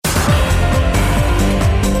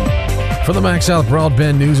For the MaxSouth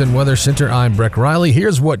Broadband News and Weather Center, I'm Breck Riley.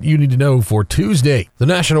 Here's what you need to know for Tuesday. The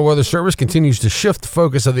National Weather Service continues to shift the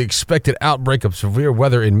focus of the expected outbreak of severe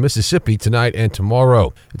weather in Mississippi tonight and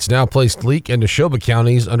tomorrow. It's now placed Leake and Neshoba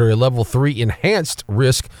counties under a Level 3 enhanced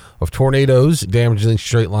risk of tornadoes, damaging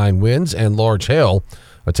straight-line winds, and large hail.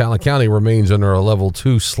 Atala County remains under a Level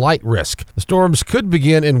 2 slight risk. The storms could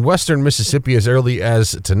begin in western Mississippi as early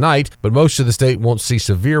as tonight, but most of the state won't see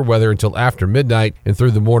severe weather until after midnight and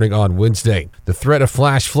through the morning on Wednesday. The threat of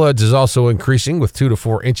flash floods is also increasing, with 2 to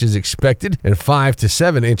 4 inches expected and 5 to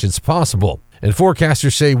 7 inches possible. And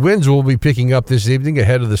forecasters say winds will be picking up this evening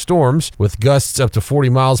ahead of the storms, with gusts up to 40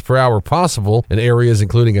 miles per hour possible in areas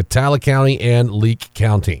including Atala County and Leake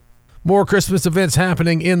County. More Christmas events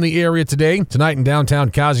happening in the area today. Tonight in downtown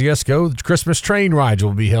Kosciuszko, the Christmas train rides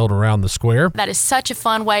will be held around the square. That is such a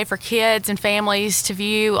fun way for kids and families to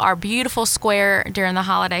view our beautiful square during the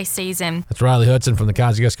holiday season. That's Riley Hudson from the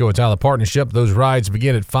Kosciuszko-Atala Partnership. Those rides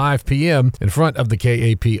begin at 5 p.m. in front of the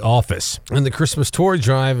KAP office. And the Christmas toy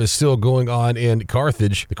drive is still going on in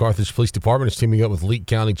Carthage. The Carthage Police Department is teaming up with Leake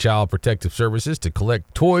County Child Protective Services to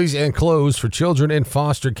collect toys and clothes for children in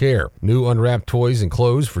foster care. New unwrapped toys and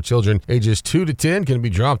clothes for children ages 2 to 10 can be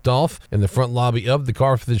dropped off in the front lobby of the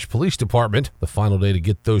Carthage Police Department. The final day to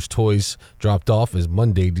get those toys dropped off is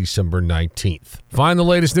Monday, December 19th. Find the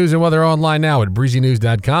latest news and weather online now at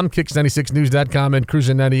breezynews.com, kicks96news.com, and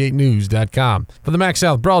cruisin98news.com. For the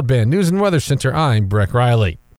MaxSouth Broadband News and Weather Center, I'm Breck Riley.